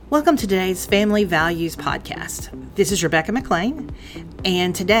Welcome to today's Family Values Podcast. This is Rebecca McLean,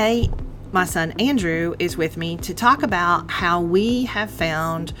 and today my son Andrew is with me to talk about how we have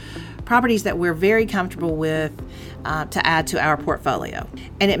found properties that we're very comfortable with to add to our portfolio.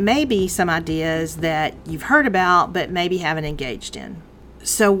 And it may be some ideas that you've heard about but maybe haven't engaged in.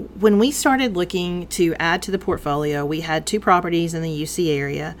 So when we started looking to add to the portfolio, we had 2 properties in the UC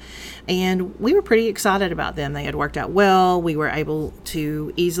area, and we were pretty excited about them. They had worked out well. We were able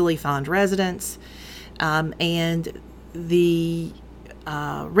to easily find residents, and the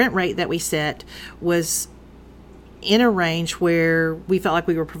rent rate that we set was in a range where we felt like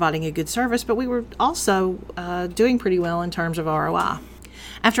we were providing a good service, but we were also doing pretty well in terms of ROI.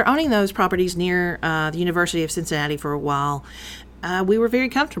 After owning those properties near the University of Cincinnati for a while, we were very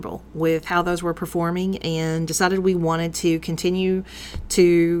comfortable with how those were performing and decided we wanted to continue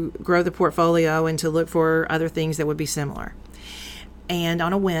to grow the portfolio and to look for other things that would be similar. And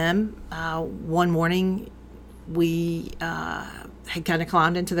on a whim, one morning we had kind of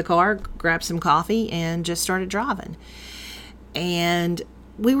climbed into the car, grabbed some coffee, and just started driving. And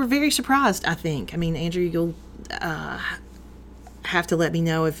we were very surprised, I think. I mean, Andrew, you'll have to let me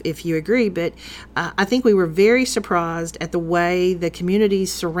know if you agree, but I think we were very surprised at the way the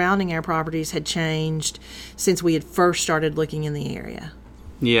communities surrounding our properties had changed since we had first started looking in the area.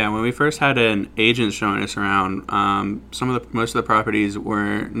 Yeah, when we first had an agent showing us around, most of the properties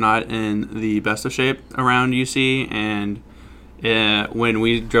were not in the best of shape around UC, and when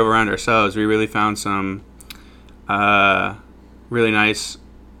we drove around ourselves, we really found some really nice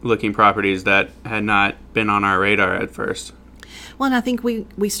looking properties that had not been on our radar at first. Well, and I think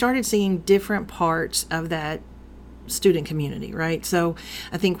we started seeing different parts of that student community, right? So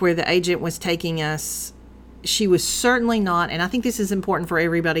I think where the agent was taking us, she was certainly not, and I think this is important for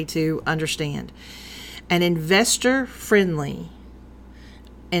everybody to understand, an investor-friendly,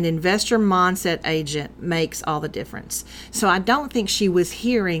 an investor mindset agent makes all the difference. So I don't think she was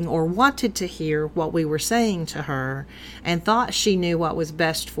hearing or wanted to hear what we were saying to her and thought she knew what was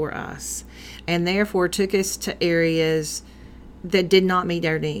best for us, and therefore took us to areas that did not meet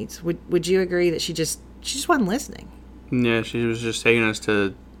our needs. Would you agree that she just wasn't listening? Yeah, she was just taking us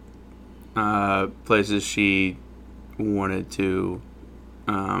to places she wanted to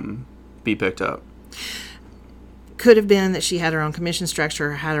be picked up. Could have been that she had her own commission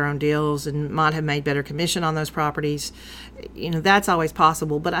structure, had her own deals, and might have made better commission on those properties. You know, that's always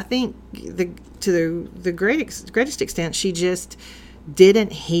possible. But I think to the greatest extent, she just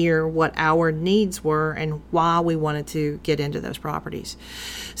didn't hear what our needs were and why we wanted to get into those properties.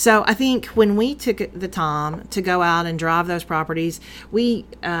 So I think when we took the time to go out and drive those properties, we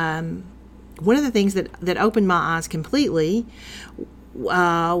one of the things that opened my eyes completely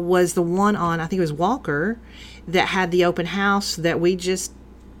was the one on, I think it was Walker, that had the open house that we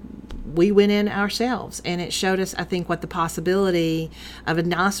went in ourselves, and it showed us, I think, what the possibility of a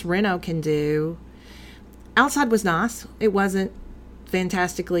nice reno can do. Outside was nice. It wasn't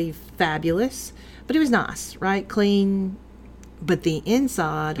fantastically fabulous, but it was nice, right? Clean. But the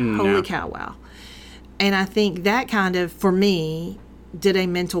inside, holy cow, wow. And I think that kind of, for me, did a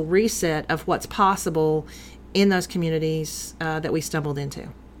mental reset of what's possible in those communities that we stumbled into.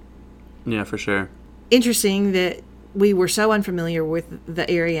 Yeah, for sure. Interesting that we were so unfamiliar with the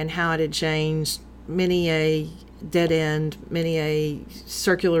area and how it had changed. Many a dead end, many a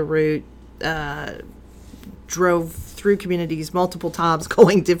circular route, drove through communities multiple times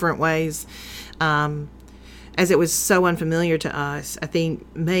going different ways. As it was so unfamiliar to us, I think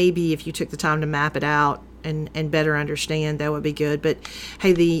maybe if you took the time to map it out and better understand, that would be good. But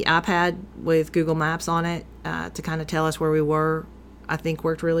hey, the iPad with Google Maps on it to kind of tell us where we were, I think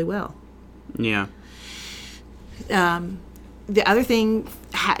worked really well. Yeah. The other thing,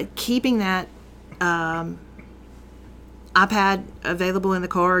 keeping that iPad available in the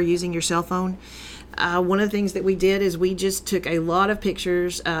car or using your cell phone, one of the things that we did is we just took a lot of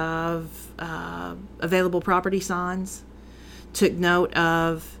pictures of available property signs, took note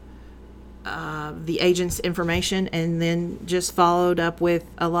of the agent's information, and then just followed up with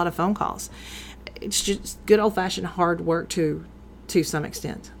a lot of phone calls. It's just good old-fashioned hard work to some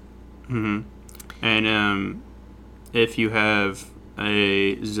extent. Mm-hmm. And if you have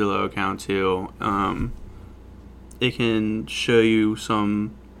a Zillow account too, it can show you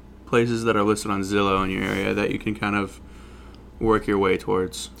some places that are listed on Zillow in your area that you can kind of work your way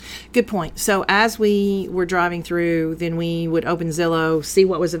towards. Good point. So as we were driving through, then we would open Zillow, see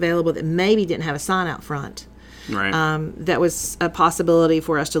what was available that maybe didn't have a sign out front. Right. That was a possibility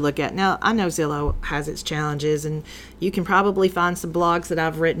for us to look at. Now, I know Zillow has its challenges, and you can probably find some blogs that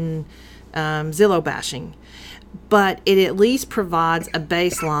I've written Zillow bashing. but it at least provides a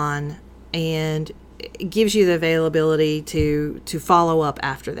baseline and gives you the availability to follow up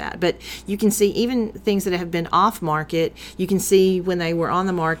after that. But you can see even things that have been off market, you can see when they were on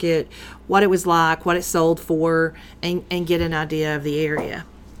the market, what it was like, what it sold for, and get an idea of the area.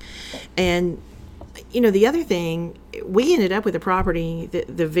 And, the other thing, we ended up with a property,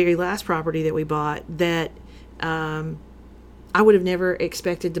 the very last property that we bought, that I would have never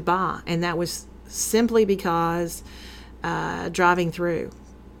expected to buy. And that was simply because driving through.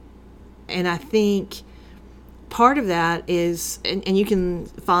 And I think part of that is, and you can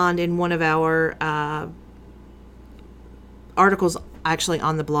find in one of our articles actually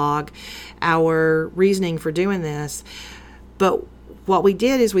on the blog, our reasoning for doing this. But what we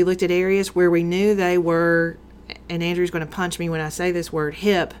did is we looked at areas where we knew they were, and Andrew's going to punch me when I say this word,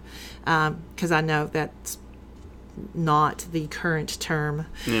 hip, because I know that's not the current term.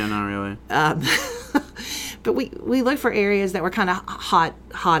 Yeah, not really. But we looked for areas that were kind of hot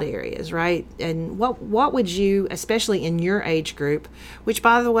areas, right? And what would you, especially in your age group, which,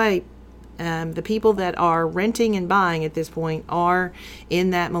 by the way, the people that are renting and buying at this point are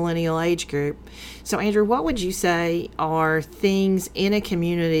in that millennial age group. So, Andrew, what would you say are things in a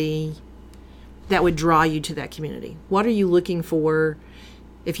community that would draw you to that community? What are you looking for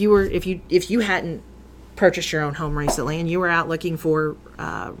if you hadn't purchased your own home recently and you were out looking for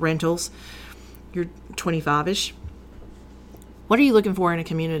rentals? You're 25-ish. What are you looking for in a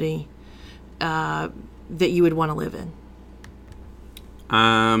community that you would want to live in?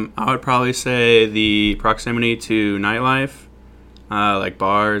 I would probably say the proximity to nightlife, like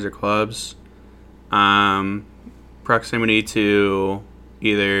bars or clubs. Proximity to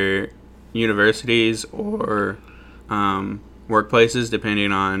either universities or workplaces,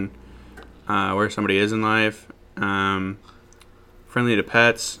 depending on where somebody is in life. Friendly to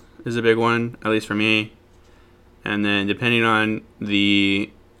pets is a big one, at least for me. And then depending on the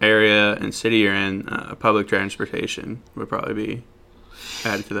area and city you're in, public transportation would probably be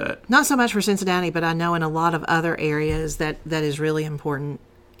added to that. Not so much for Cincinnati, but I know in a lot of other areas that is really important.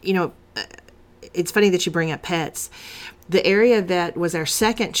 It's funny that you bring up pets. The area that was our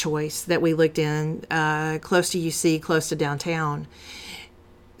second choice that we looked in, close to UC, close to downtown,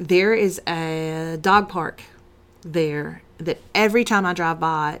 there is a dog park there that every time I drive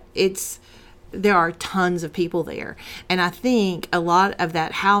by, there are tons of people there. And I think a lot of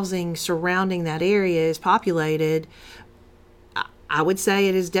that housing surrounding that area is populated. I would say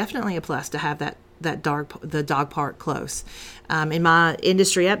it is definitely a plus to have the dog park close. In my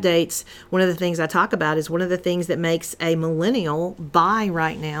industry updates, one of the things I talk about is one of the things that makes a millennial buy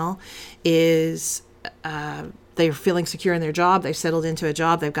right now is they're feeling secure in their job. They've settled into a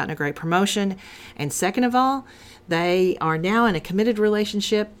job. They've gotten a great promotion. And second of all, they are now in a committed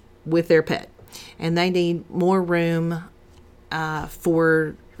relationship with their pet. And they need more room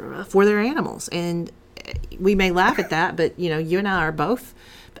for their animals. And we may laugh at that, but, you and I are both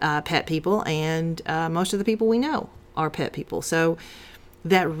pet people, and most of the people we know are pet people. So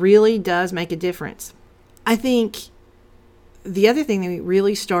that really does make a difference. I think the other thing that we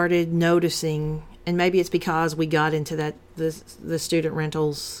really started noticing, and maybe it's because we got into the student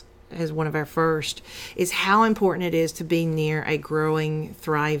rentals as one of our first, is how important it is to be near a growing,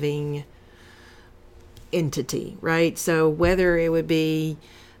 thriving entity, right? So whether it would be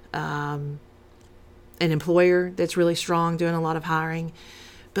an employer that's really strong, doing a lot of hiring,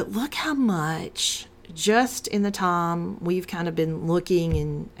 but look how much, just in the time we've kind of been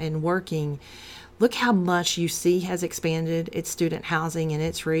looking and working, look how much UC has expanded its student housing and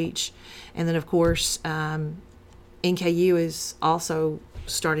its reach. And then, of course, NKU is also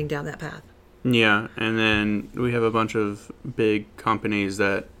starting down that path. Yeah, and then we have a bunch of big companies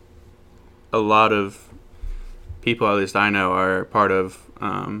that a lot of people, at least I know, are part of,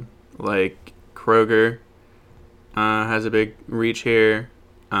 like Kroger has a big reach here,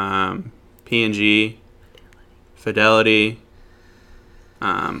 P&G, Fidelity.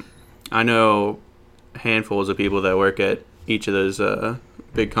 I know handfuls of people that work at each of those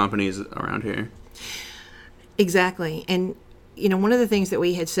big companies around here. Exactly. And, one of the things that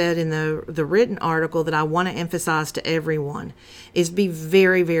we had said in the written article that I want to emphasize to everyone is be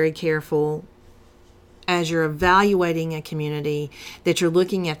very, very careful as you're evaluating a community that you're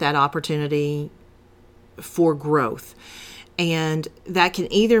looking at that opportunity for growth. And that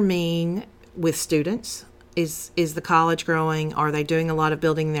can either mean with students, is the college growing? Are they doing a lot of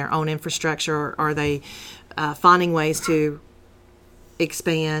building their own infrastructure? Or are they finding ways to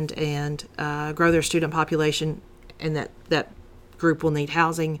expand and grow their student population? And that group will need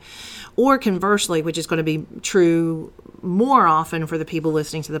housing. Or conversely, which is going to be true more often for the people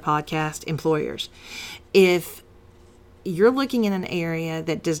listening to the podcast, employers. If you're looking in an area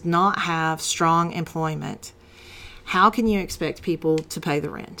that does not have strong employment, how can you expect people to pay the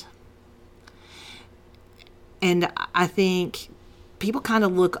rent? And I think people kind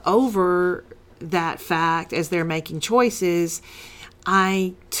of look over that fact as they're making choices.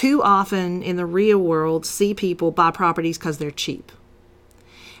 I too often in the real world see people buy properties because they're cheap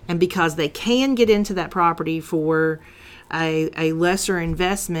and because they can get into that property for a lesser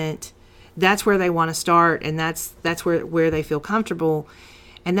investment. That's where they want to start, and that's where they feel comfortable.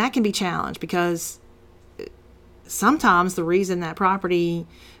 And that can be challenged because sometimes the reason that property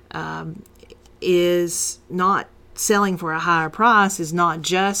is not selling for a higher price is not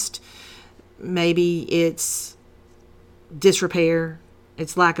just maybe it's disrepair,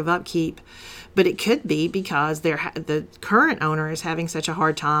 it's lack of upkeep, but it could be because the current owner is having such a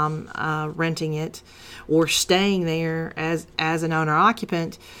hard time renting it or staying there as an owner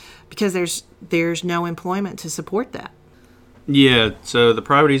occupant because there's no employment to support that. Yeah, so the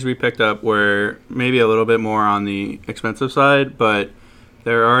properties we picked up were maybe a little bit more on the expensive side, but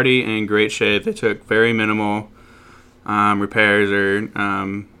they're already in great shape. They took very minimal repairs or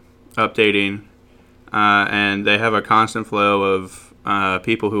updating, and they have a constant flow of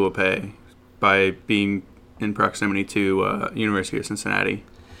people who will pay by being in proximity to University of Cincinnati.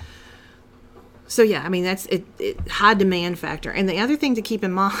 So yeah, I mean that's it. High demand factor, and the other thing to keep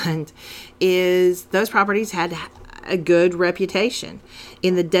in mind is those properties had a good reputation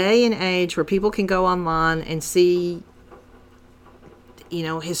in the day and age where people can go online and see,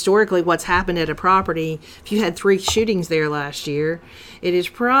 historically what's happened at a property. If you had 3 shootings there last year, it is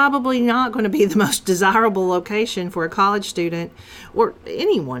probably not going to be the most desirable location for a college student or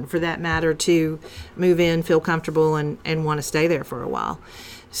anyone for that matter to move in, feel comfortable, and want to stay there for a while.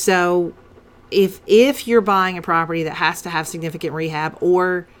 So if you're buying a property that has to have significant rehab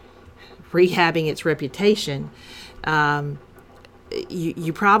or rehabbing its reputation,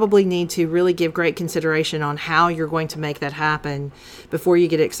 you probably need to really give great consideration on how you're going to make that happen before you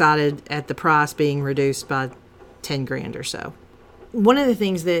get excited at the price being reduced by $10,000 or so. One of the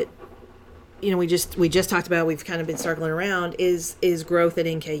things that we just talked about, we've kind of been circling around, is growth at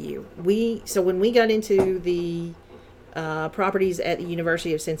NKU. So when we got into the properties at the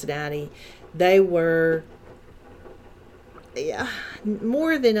University of Cincinnati, they were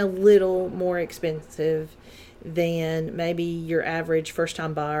more than a little more expensive than maybe your average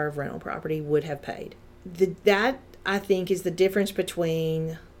first-time buyer of rental property would have paid. That, I think, is the difference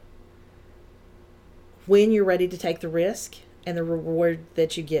between when you're ready to take the risk and the reward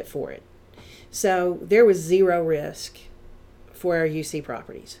that you get for it. So there was zero risk for our UC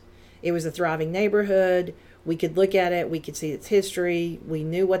properties. It was a thriving neighborhood. We could look at it. We could see its history. We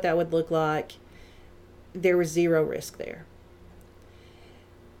knew what that would look like. There was zero risk there.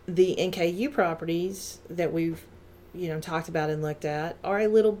 The NKU properties that we've talked about and looked at are a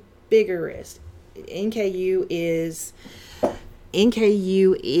little bigger risk. NKU is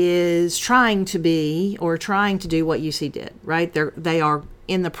trying to do what UC did, right? They are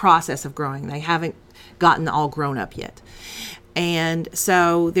in the process of growing. They haven't gotten all grown up yet. And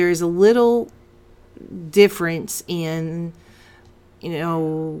so there is a little difference in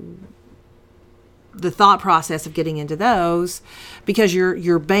the thought process of getting into those because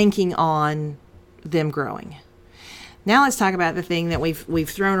you're banking on them growing. Now let's talk about the thing that we've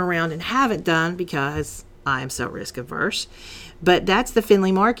thrown around and haven't done because I am so risk averse, but that's the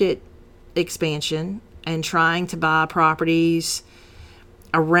Findlay Market expansion and trying to buy properties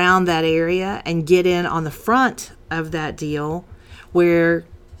around that area and get in on the front of that deal where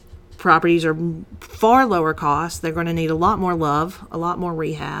properties are far lower cost. They're going to need a lot more love, a lot more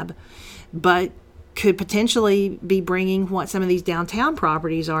rehab, but could potentially be bringing what some of these downtown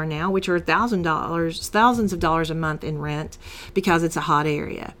properties are now, which are thousands of dollars a month in rent because it's a hot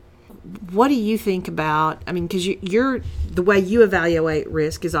area. What do you think about, because the way you evaluate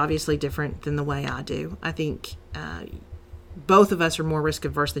risk is obviously different than the way I do. I think both of us are more risk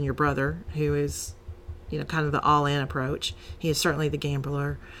averse than your brother, who is, kind of the all-in approach. He is certainly the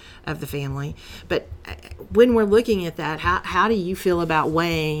gambler of the family. But when we're looking at that, how do you feel about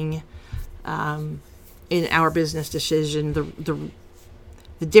weighing in our business decision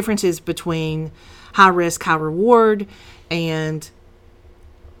the differences between high risk, high reward, and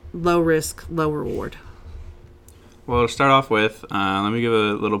low risk, low reward? Well, to start off with, let me give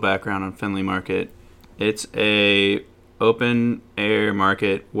a little background on Findlay Market. It's a open air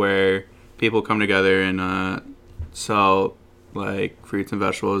market where people come together and sell like fruits and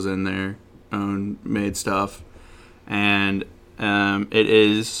vegetables and their own made stuff. And It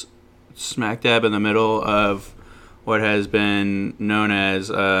is smack dab in the middle of what has been known as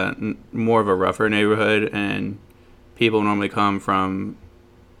more of a rougher neighborhood, and people normally come from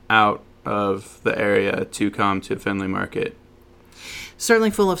out of the area to come to Findlay Market.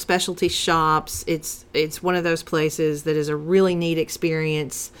 Certainly full of specialty shops. It's one of those places that is a really neat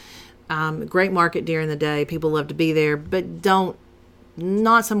experience. Great market during the day. People love to be there, but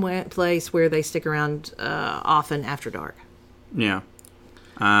not some place where they stick around often after dark. Yeah.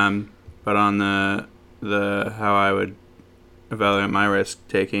 But on the how I would evaluate my risk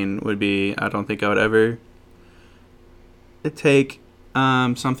taking would be, I don't think I would ever take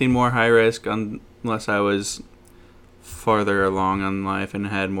something more high risk unless I was farther along in life and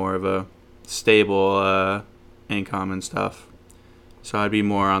had more of a stable income and stuff. So I'd be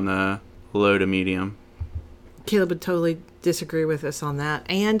more on the low to medium. Caleb would totally disagree with us on that.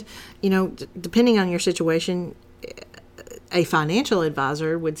 And, depending on your situation, a financial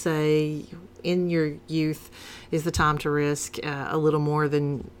advisor would say in your youth is the time to risk a little more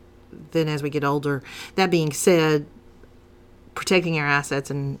than as we get older. That being said, protecting our assets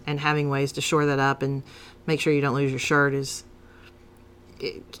and having ways to shore that up and make sure you don't lose your shirt is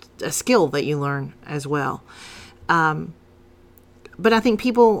a skill that you learn as well. But I think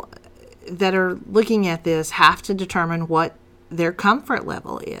people that are looking at this have to determine what their comfort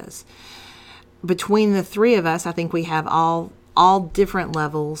level is. Between the three of us, I think we have all different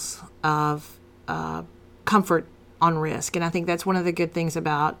levels of comfort on risk. And I think that's one of the good things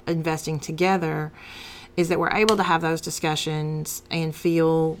about investing together is that we're able to have those discussions and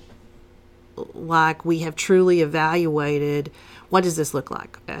feel like we have truly evaluated what does this look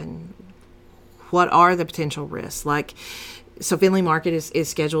like and what are the potential risks. So Findlay Market is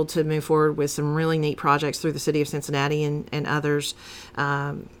scheduled to move forward with some really neat projects through the city of Cincinnati and others.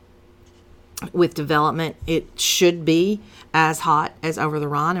 With development, it should be as hot as Over the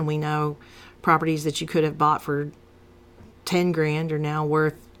Rhine, and we know properties that you could have bought for $10,000 are now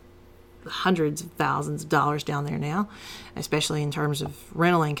worth hundreds of thousands of dollars down there now, especially in terms of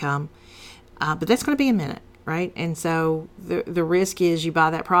rental income. But that's going to be a minute, right? And so the risk is you buy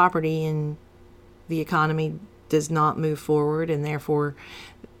that property and the economy does not move forward, and therefore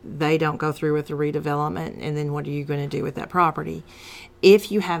they don't go through with the redevelopment, and then what are you going to do with that property?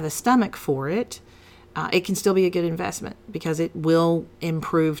 If you have the stomach for it, it can still be a good investment because it will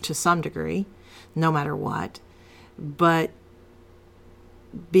improve to some degree, no matter what. But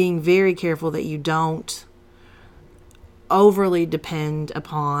being very careful that you don't overly depend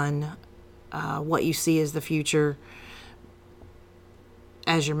upon what you see as the future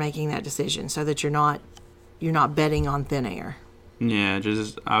as you're making that decision, so that you're not betting on thin air. Yeah,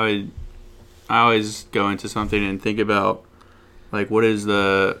 I always go into something and think about what is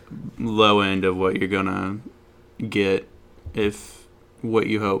the low end of what you're gonna get if what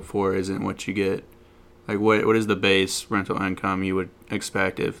you hope for isn't what you get. What is the base rental income you would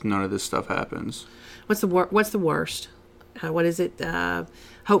expect if none of this stuff happens? What's the worst? What is it?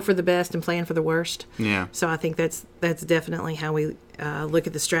 Hope for the best and plan for the worst. Yeah. So I think that's definitely how we look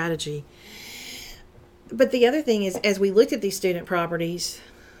at the strategy. But the other thing is, as we looked at these student properties,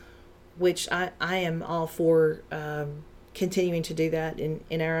 which I am all for continuing to do that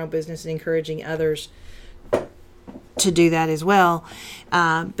in our own business and encouraging others to do that as well.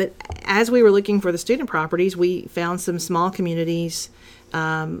 But as we were looking for the student properties, we found some small communities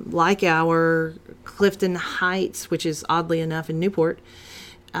like our Clifton Heights, which is oddly enough in Newport,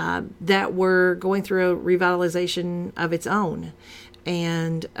 that were going through a revitalization of its own,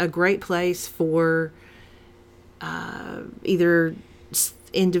 and a great place for either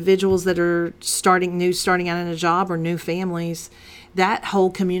individuals that are starting out in a job or new families. That whole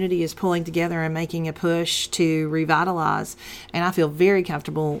community is pulling together and making a push to revitalize, and I feel very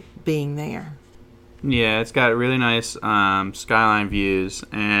comfortable being there. Yeah, it's got really nice skyline views,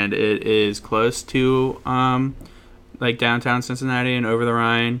 and it is close to downtown Cincinnati and Over the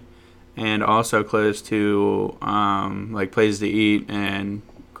Rhine, and also close to places to eat and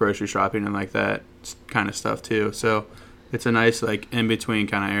grocery shopping and that kind of stuff too. So it's a nice in between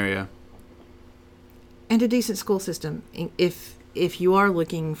kind of area, and a decent school system. If you are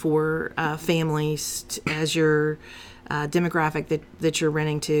looking for families as your demographic that you're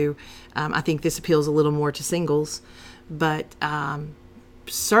renting to, I think this appeals a little more to singles, but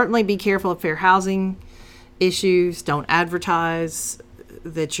certainly be careful of fair housing issues. Don't advertise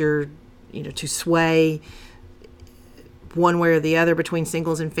that you're to sway one way or the other between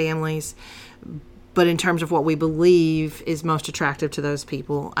singles and families. But in terms of what we believe is most attractive to those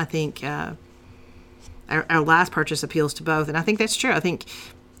people, I think our last purchase appeals to both. And I think that's true. I think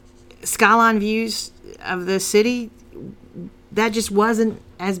skyline views of the city that just wasn't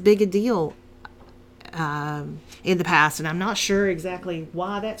as big a deal in the past, and I'm not sure exactly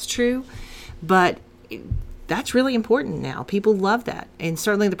why that's true, but that's really important now. People love that, and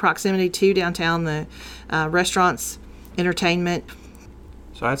certainly the proximity to downtown, the restaurants, entertainment.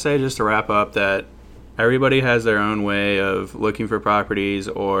 So I'd say, just to wrap up, that everybody has their own way of looking for properties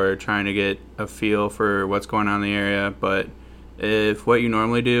or trying to get a feel for what's going on in the area, but if what you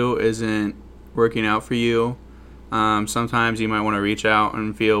normally do isn't working out for you, sometimes you might want to reach out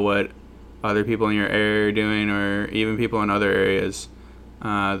and feel what other people in your area are doing, or even people in other areas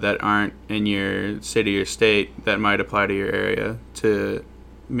that aren't in your city or state that might apply to your area, to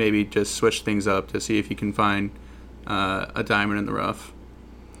maybe just switch things up to see if you can find a diamond in the rough.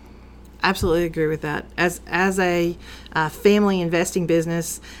 Absolutely agree with that. As a family investing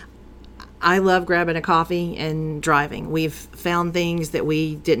business, I love grabbing a coffee and driving. We've found things that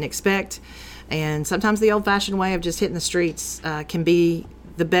we didn't expect, and sometimes the old-fashioned way of just hitting the streets can be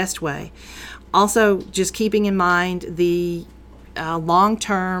the best way. Also, just keeping in mind the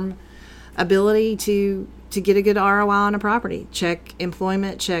long-term ability to get a good ROI on a property. Check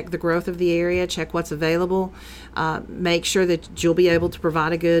employment, check the growth of the area, check what's available. Make sure that you'll be able to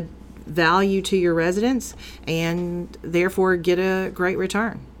provide a good value to your residents and therefore get a great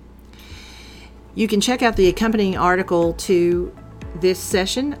return. You can check out the accompanying article to this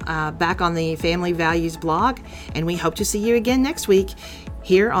session back on the Family Values blog, and we hope to see you again next week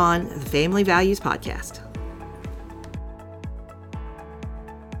here on the Family Values Podcast.